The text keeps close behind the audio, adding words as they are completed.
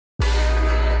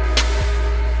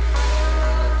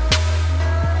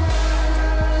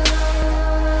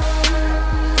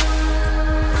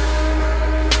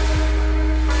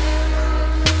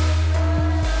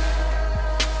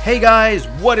Hey guys,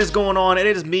 what is going on? It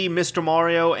is me, Mr.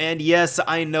 Mario, and yes,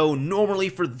 I know normally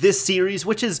for this series,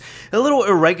 which is a little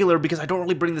irregular because I don't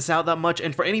really bring this out that much,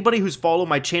 and for anybody who's followed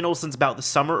my channel since about the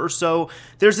summer or so,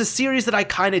 there's a series that I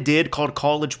kind of did called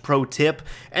College Pro Tip,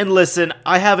 and listen,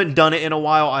 I haven't done it in a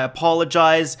while, I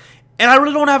apologize. And I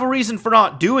really don't have a reason for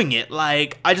not doing it,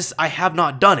 like, I have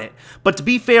not done it. But to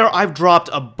be fair, I've dropped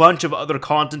a bunch of other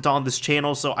content on this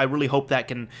channel, so I really hope that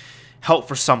can help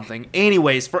for something.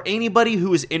 Anyways, for anybody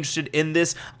who is interested in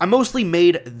this, I mostly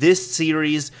made this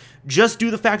series just due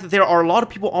to the fact that there are a lot of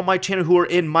people on my channel who are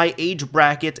in my age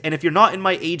bracket, and if you're not in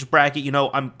my age bracket, you know,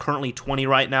 I'm currently 20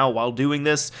 right now while doing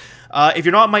this. If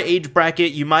you're not in my age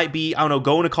bracket, you might be, I don't know,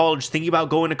 going to college, thinking about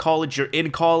going to college, you're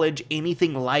in college,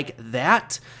 anything like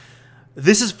that.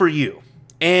 This is for you.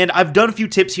 And I've done a few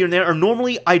tips here and there, or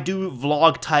normally I do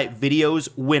vlog type videos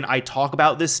when I talk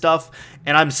about this stuff,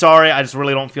 and I'm sorry, I just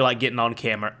really don't feel like getting on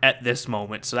camera at this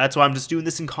moment, so that's why I'm just doing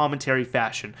this in commentary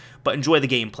fashion, but enjoy the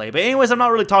gameplay. But anyways, I'm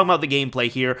not really talking about the gameplay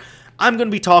here, I'm going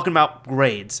to be talking about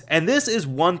grades, and this is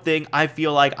one thing I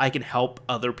feel like I can help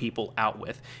other people out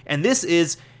with, and this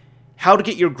is how to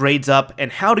get your grades up,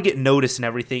 and how to get noticed and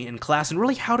everything in class, and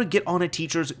really how to get on a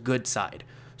teacher's good side.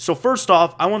 So first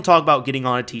off, I want to talk about getting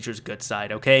on a teacher's good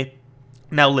side, okay?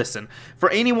 Now listen,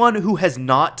 for anyone who has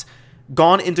not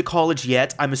gone into college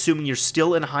yet, I'm assuming you're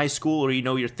still in high school or you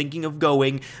know you're thinking of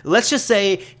going, let's just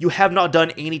say you have not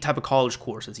done any type of college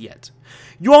courses yet.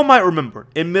 You all might remember,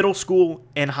 in middle school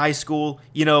and high school,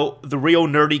 you know, the real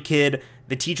nerdy kid,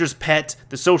 the teacher's pet,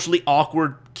 the socially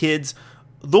awkward kids,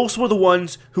 those were the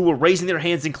ones who were raising their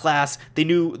hands in class. They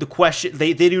knew the question,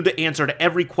 they knew the answer to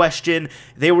every question.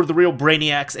 They were the real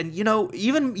brainiacs, and you know,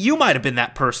 even you might have been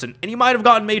that person, and you might have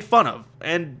gotten made fun of,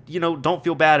 and you know, don't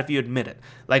feel bad if you admit it.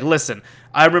 Like, listen,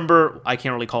 I remember, I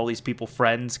can't really call these people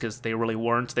friends, because they really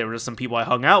weren't, they were just some people I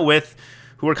hung out with,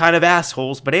 who were kind of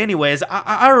assholes, but anyways,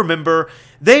 I remember,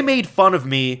 they made fun of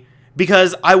me,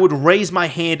 because I would raise my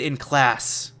hand in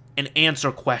class, and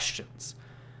answer questions.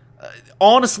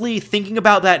 Honestly, thinking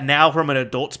about that now from an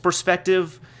adult's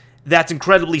perspective, that's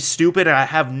incredibly stupid, and I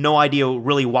have no idea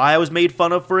really why I was made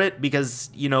fun of for it, because,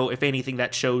 you know, if anything,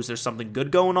 that shows there's something good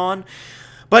going on.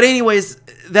 But anyways,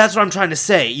 that's what I'm trying to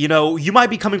say. You know, you might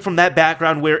be coming from that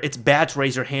background where it's bad to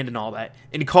raise your hand and all that.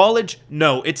 In college,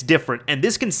 no, it's different, and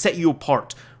this can set you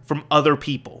apart from other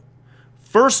people.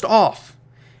 First off,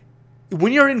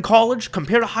 when you're in college,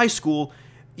 compared to high school,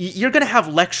 you're going to have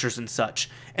lectures and such.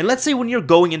 And let's say when you're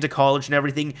going into college and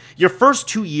everything, your first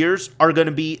 2 years are going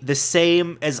to be the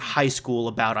same as high school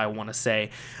about, I want to say.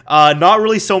 Not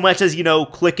really so much as, you know,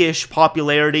 cliquish,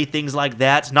 popularity, things like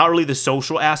that. Not really the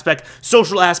social aspect.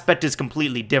 Social aspect is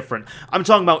completely different. I'm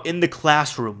talking about in the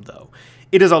classroom, though.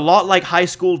 It is a lot like high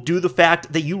school due to the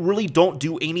fact that you really don't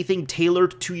do anything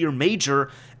tailored to your major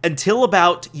until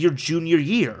about your junior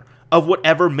year of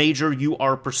whatever major you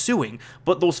are pursuing.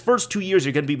 But those first 2 years,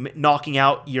 you're going to be knocking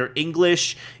out your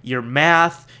English, your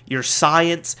math, your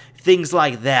science, things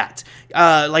like that.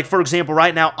 Like, for example,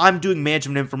 right now, I'm doing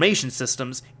management information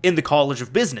systems in the College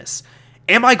of Business.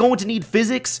 Am I going to need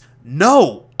physics?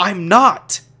 No, I'm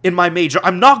not in my major.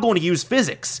 I'm not going to use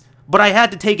physics, but I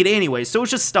had to take it anyway, so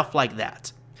it's just stuff like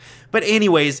that. But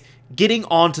anyways, getting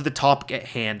on to the topic at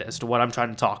hand as to what I'm trying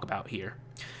to talk about here.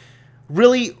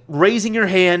 Really raising your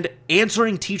hand,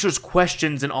 answering teachers'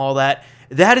 questions and all that,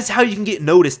 that is how you can get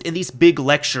noticed in these big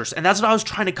lectures, and that's what I was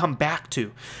trying to come back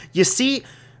to. You see,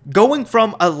 going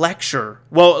from a lecture,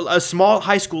 well, a small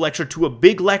high school lecture to a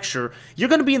big lecture, you're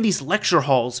going to be in these lecture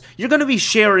halls, you're going to be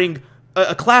sharing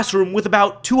a classroom with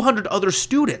about 200 other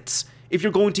students if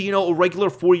you're going to, you know, a regular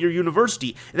 4-year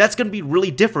university. And that's going to be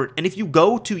really different. And if you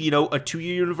go to, you know, a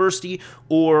 2-year university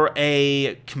or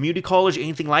a community college,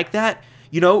 anything like that,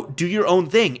 you know, do your own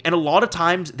thing. And a lot of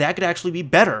times, that could actually be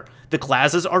better. The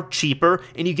classes are cheaper,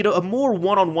 and you get a more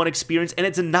one-on-one experience, and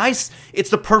it's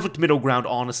the perfect middle ground,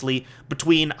 honestly,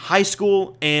 between high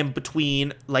school and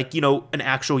between, like, you know, an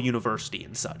actual university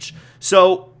and such.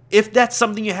 So, if that's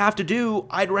something you have to do,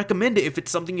 I'd recommend it if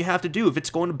it's something you have to do, if it's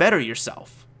going to better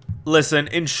yourself. Listen,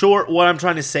 in short, what I'm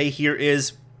trying to say here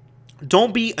is,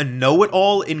 don't be a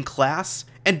know-it-all in class,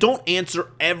 and don't answer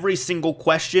every single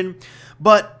question.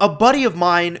 But a buddy of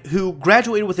mine who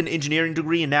graduated with an engineering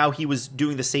degree and now he was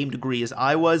doing the same degree as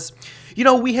I was, you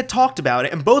know, we had talked about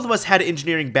it, and both of us had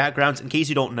engineering backgrounds. In case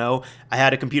you don't know, I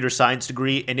had a computer science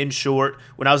degree, and in short,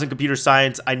 when I was in computer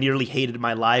science, I nearly hated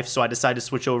my life, so I decided to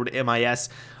switch over to MIS.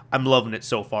 I'm loving it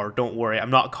so far, don't worry. I'm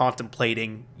not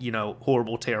contemplating, you know,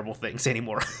 horrible, terrible things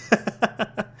anymore.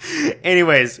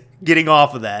 Anyways, getting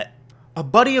off of that. A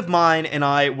buddy of mine and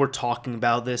I were talking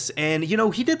about this, and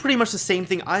he did pretty much the same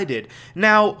thing I did.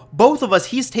 Now, both of us,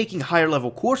 he's taking higher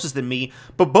level courses than me,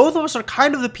 but both of us are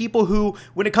kind of the people who,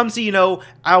 when it comes to,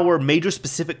 our major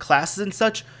specific classes and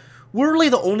such, we're really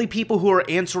the only people who are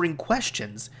answering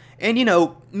questions. And,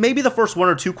 maybe the first 1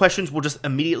 or 2 questions we'll just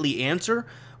immediately answer,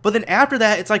 but then after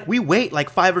that, it's like we wait like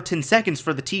 5 or 10 seconds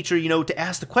for the teacher, to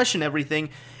ask the question and everything,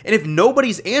 and if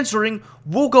nobody's answering,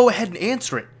 we'll go ahead and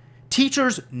answer it.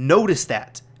 Teachers notice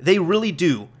that. They really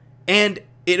do. And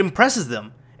it impresses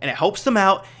them, and it helps them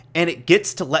out, and it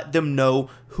gets to let them know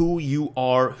who you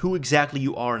are, who exactly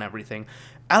you are and everything.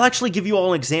 I'll actually give you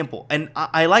all an example, and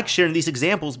I like sharing these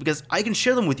examples because I can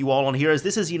share them with you all on here, as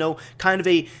this is, kind of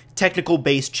a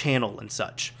technical-based channel and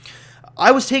such.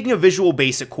 I was taking a Visual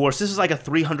Basic course. This is like a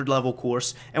 300 level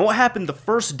course, and what happened the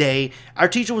first day, our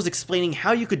teacher was explaining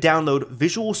how you could download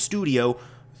Visual Studio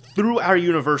through our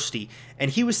university,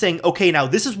 and he was saying, okay, now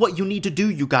this is what you need to do,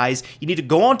 you guys. You need to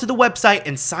go onto the website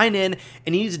and sign in,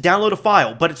 and you need to download a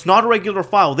file, but it's not a regular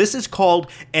file. This is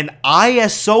called an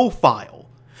ISO file.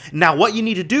 Now, what you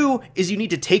need to do is you need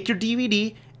to take your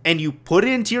DVD, and you put it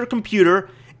into your computer,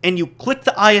 and you click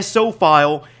the ISO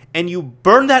file, and you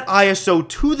burn that ISO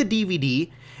to the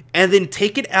DVD, and then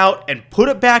take it out and put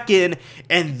it back in,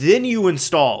 and then you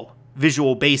install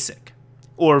Visual Basic,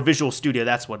 or Visual Studio,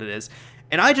 that's what it is.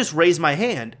 And I just raised my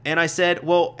hand, and I said,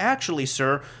 well, actually,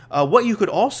 sir, what you could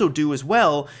also do as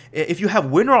well, if you have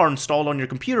WinRAR installed on your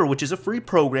computer, which is a free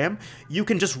program, you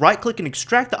can just right-click and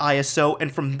extract the ISO,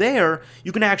 and from there,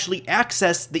 you can actually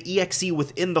access the exe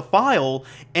within the file,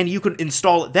 and you can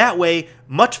install it that way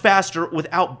much faster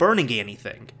without burning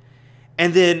anything.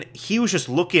 And then he was just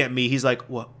looking at me, he's like,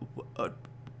 what,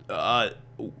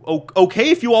 okay,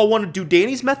 if you all want to do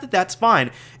Danny's method, that's fine.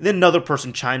 And then another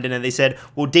person chimed in and they said,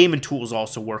 well, Daemon Tools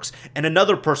also works. And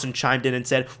another person chimed in and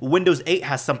said, well, Windows 8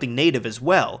 has something native as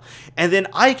well. And then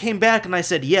I came back and I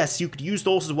said, yes, you could use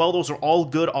those as well. Those are all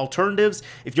good alternatives.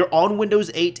 If you're on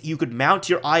Windows 8, you could mount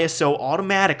your ISO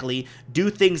automatically, do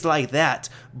things like that.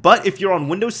 But if you're on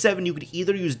Windows 7, you could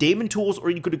either use Daemon Tools or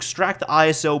you could extract the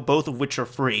ISO, both of which are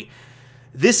free.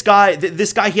 This guy,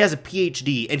 he has a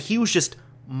PhD, and he was just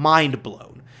mind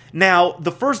blown. Now,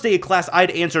 the first day of class,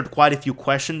 I'd answered quite a few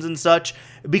questions and such,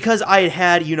 because I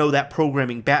had, that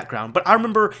programming background. But I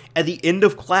remember at the end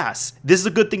of class, this is a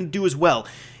good thing to do as well.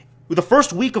 With the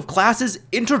first week of classes,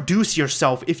 introduce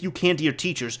yourself if you can to your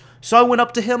teachers. So I went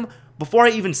up to him, before I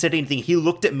even said anything, he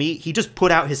looked at me, he just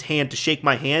put out his hand to shake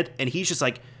my hand, and he's just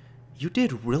like, you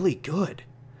did really good.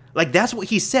 Like, that's what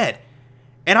he said.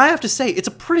 And I have to say, it's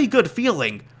a pretty good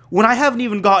feeling when I haven't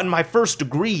even gotten my first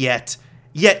degree yet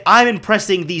I'm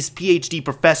impressing these PhD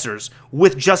professors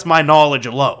with just my knowledge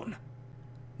alone.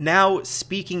 Now,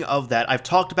 speaking of that, I've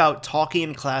talked about talking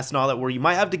in class and all that, where you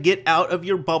might have to get out of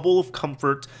your bubble of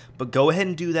comfort, but go ahead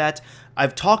and do that.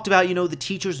 I've talked about, the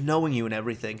teachers knowing you and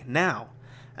everything. Now,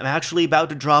 I'm actually about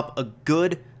to drop a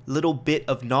good little bit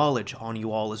of knowledge on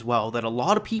you all as well that a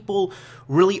lot of people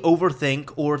really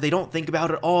overthink, or they don't think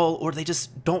about at all, or they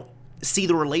just don't see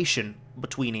the relation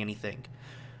between anything.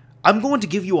 I'm going to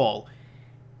give you all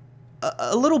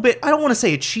a little bit, I don't want to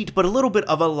say a cheat, but a little bit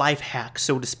of a life hack,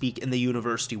 so to speak, in the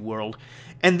university world.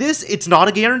 And this, it's not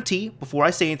a guarantee. Before I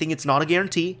say anything, it's not a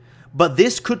guarantee, but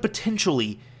this could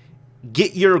potentially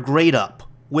get your grade up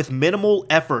with minimal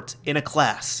effort in a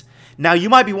class. Now, you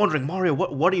might be wondering, Mario,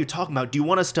 what are you talking about? Do you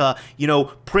want us to,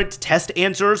 print test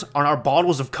answers on our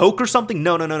bottles of Coke or something?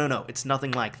 No. It's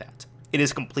nothing like that. It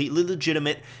is completely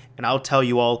legitimate, and I'll tell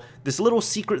you all this little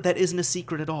secret that isn't a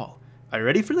secret at all. Are you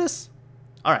ready for this?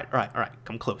 All right,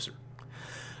 come closer.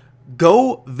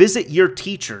 Go visit your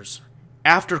teachers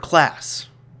after class.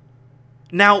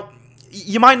 Now,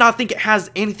 you might not think it has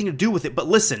anything to do with it, but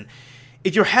listen,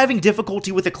 if you're having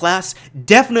difficulty with a class,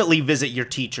 definitely visit your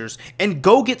teachers and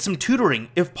go get some tutoring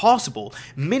if possible.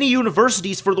 Many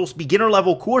universities, for those beginner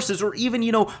level courses or even,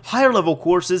 higher level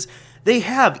courses, they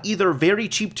have either very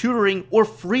cheap tutoring or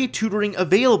free tutoring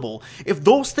available. If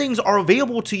those things are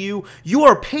available to you, you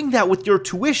are paying that with your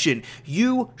tuition.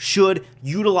 You should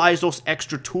utilize those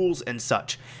extra tools and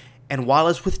such. And while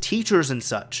it's with teachers and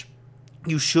such,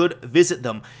 you should visit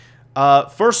them.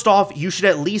 First off, you should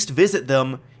at least visit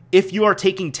them if you are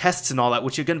taking tests and all that,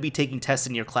 which you're going to be taking tests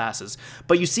in your classes.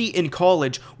 But you see, in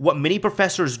college, what many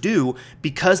professors do,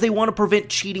 because they want to prevent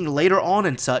cheating later on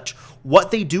and such,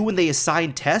 what they do when they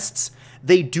assign tests,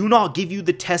 they do not give you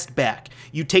the test back.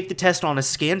 You take the test on a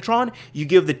Scantron, you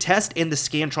give the test and the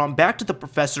Scantron back to the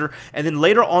professor, and then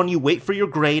later on you wait for your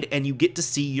grade and you get to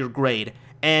see your grade.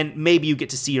 and maybe you get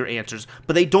to see your answers,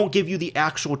 but they don't give you the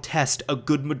actual test a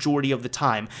good majority of the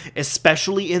time,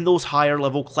 especially in those higher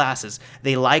level classes.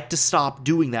 They like to stop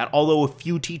doing that, although a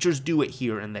few teachers do it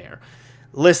here and there.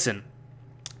 Listen,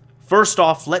 first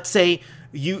off, let's say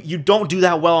you don't do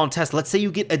that well on a test. Let's say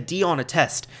you get a D on a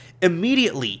test.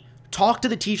 Immediately, talk to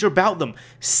the teacher about them.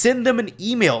 Send them an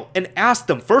email and ask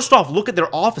them. First off, look at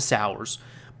their office hours.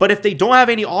 But if they don't have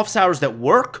any office hours that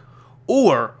work,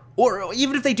 or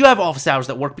even if they do have office hours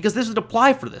that work, because this would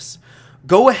apply for this,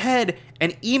 go ahead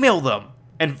and email them.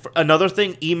 And another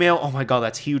thing, email, oh my god,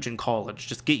 that's huge in college.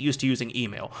 Just get used to using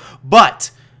email.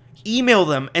 But email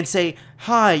them and say,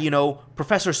 hi,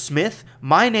 Professor Smith,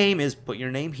 my name is, put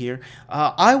your name here,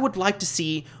 I would like to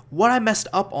see what I messed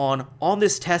up on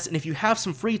this test, and if you have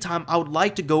some free time, I would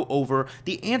like to go over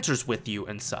the answers with you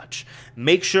and such.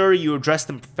 Make sure you address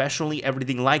them professionally,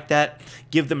 everything like that.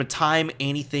 Give them a time,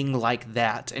 anything like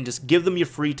that, and just give them your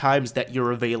free times that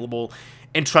you're available.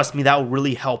 And trust me, that will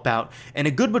really help out. And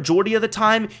a good majority of the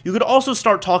time, you could also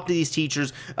start talking to these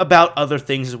teachers about other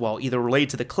things as well, either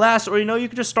related to the class, or, you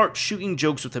could just start shooting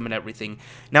jokes with them and everything.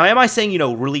 Now, am I saying,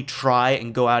 really try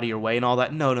and go out of your way and all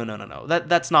that? No.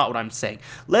 That's not what I'm saying.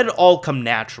 Let it all come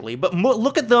naturally, but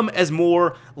look at them as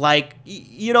more like,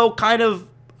 kind of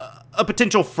a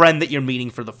potential friend that you're meeting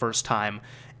for the first time,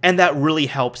 and that really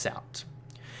helps out.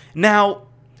 Now,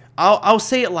 I'll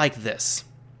say it like this.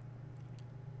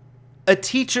 A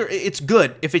teacher, it's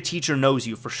good if a teacher knows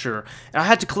you for sure. And I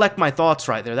had to collect my thoughts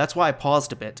right there. That's why I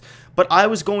paused a bit. But I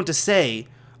was going to say,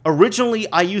 originally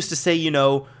I used to say,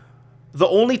 the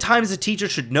only times a teacher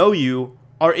should know you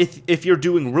are if you're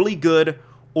doing really good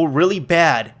or really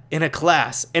bad in a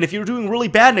class. And if you're doing really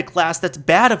bad in a class, that's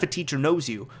bad if a teacher knows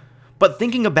you. But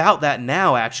thinking about that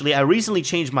now, actually, I recently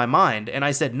changed my mind and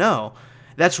I said, no,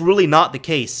 that's really not the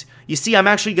case. You see, I'm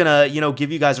actually going to,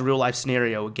 give you guys a real life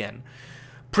scenario again.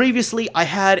 Previously, I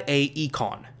had a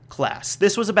econ class.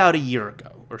 This was about a year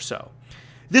ago or so.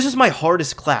 This was my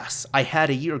hardest class I had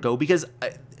a year ago because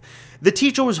the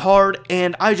teacher was hard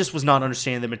and I just was not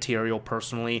understanding the material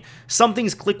personally. Some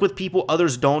things click with people,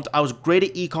 others don't. I was great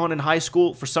at econ in high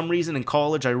school. For some reason in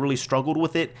college, I really struggled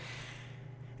with it.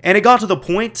 And it got to the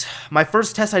point, my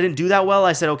first test I didn't do that well.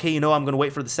 I said, okay, I'm going to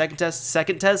wait for the second test.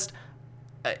 Second test,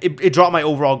 it dropped my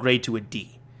overall grade to a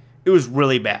D. It was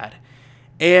really bad.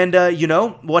 And,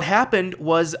 what happened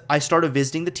was I started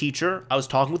visiting the teacher, I was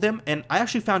talking with him, and I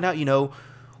actually found out,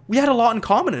 we had a lot in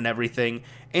common and everything.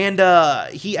 And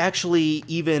he actually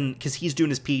even, because he's doing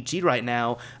his PhD right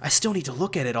now, I still need to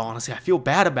look at it, honestly. I feel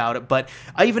bad about it, but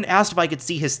I even asked if I could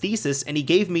see his thesis, and he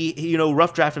gave me,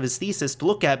 rough draft of his thesis to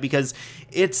look at because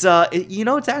it's,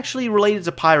 it's actually related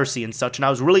to piracy and such, and I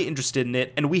was really interested in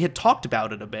it, and we had talked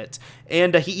about it a bit.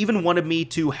 And he even wanted me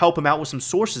to help him out with some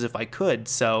sources if I could,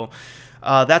 so...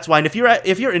 that's why. And if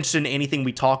you're interested in anything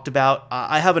we talked about,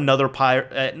 I have another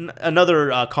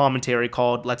commentary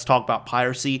called "Let's Talk About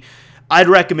Piracy." I'd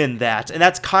recommend that, and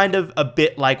that's kind of a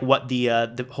bit like what the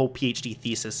whole PhD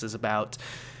thesis is about.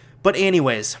 But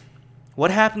anyways,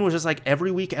 what happened was just like every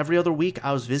week, every other week,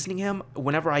 I was visiting him.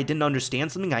 Whenever I didn't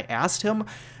understand something, I asked him.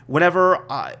 Whenever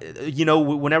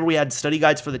whenever we had study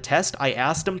guides for the test, I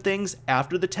asked him things.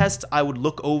 After the test, I would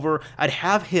look over. I'd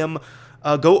have him.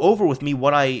 Go over with me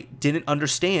what I didn't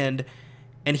understand,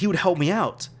 and he would help me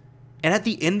out. And at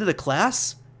the end of the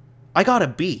class, I got a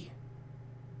B.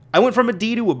 I went from a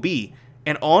D to a B.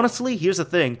 And honestly, here's the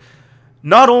thing.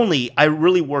 Not only I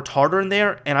really worked harder in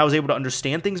there, and I was able to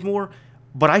understand things more,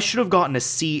 but I should have gotten a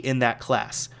C in that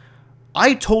class.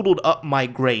 I totaled up my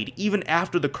grade, even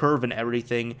after the curve and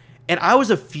everything, and I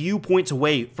was a few points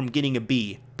away from getting a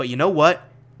B. But you know what?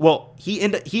 Well, he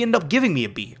ended up giving me a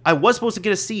B. I was supposed to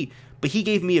get a C, but he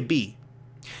gave me a B.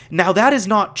 Now, that is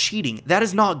not cheating. That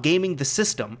is not gaming the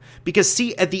system. Because,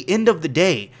 see, at the end of the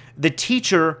day, the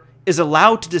teacher is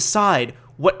allowed to decide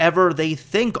whatever they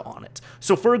think on it.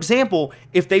 So, for example,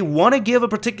 if they want to give a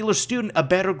particular student a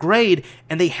better grade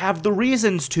and they have the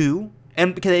reasons to,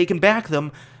 and they can back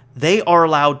them, they are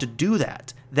allowed to do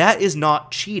that. That is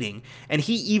not cheating. And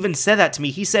he even said that to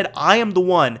me. He said, I am the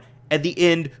one at the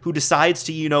end who decides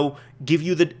to, give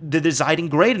you the deciding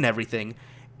grade and everything.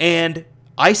 And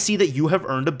I see that you have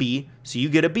earned a B, so you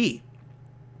get a B.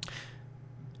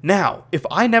 Now, if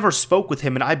I never spoke with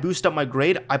him and I boosted up my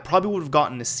grade, I probably would have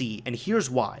gotten a C, and here's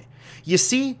why. You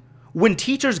see, when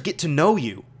teachers get to know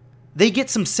you, they get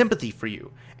some sympathy for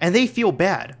you, and they feel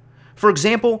bad. For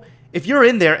example, if you're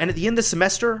in there and at the end of the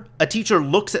semester, a teacher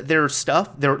looks at their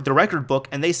stuff, their record book,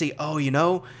 and they say,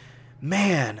 oh,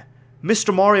 man,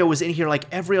 Mr. Mario was in here like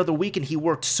every other week and he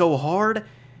worked so hard,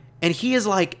 and he is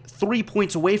like 3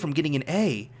 points away from getting an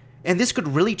A, and this could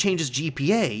really change his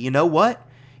GPA. You know what?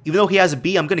 Even though he has a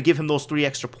B, I'm going to give him those 3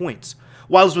 extra points.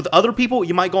 Whilst with other people,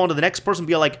 you might go on to the next person and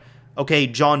be like, okay,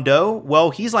 John Doe,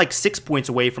 well, he's like 6 points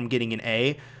away from getting an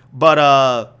A, but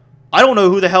I don't know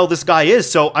who the hell this guy is,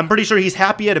 so I'm pretty sure he's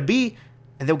happy at a B,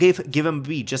 and they'll give him a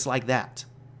B just like that.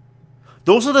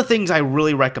 Those are the things I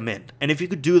really recommend, and if you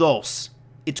could do those,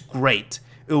 it's great.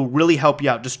 It will really help you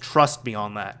out. Just trust me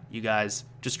on that, you guys.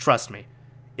 Just trust me.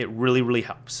 It really, really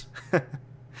helps.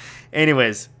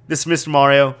 Anyways, this is Mr.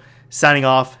 Mario signing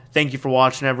off. Thank you for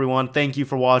watching, everyone. Thank you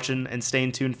for watching, and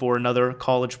staying tuned for another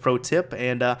college pro tip,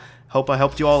 and hope I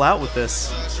helped you all out with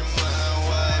this.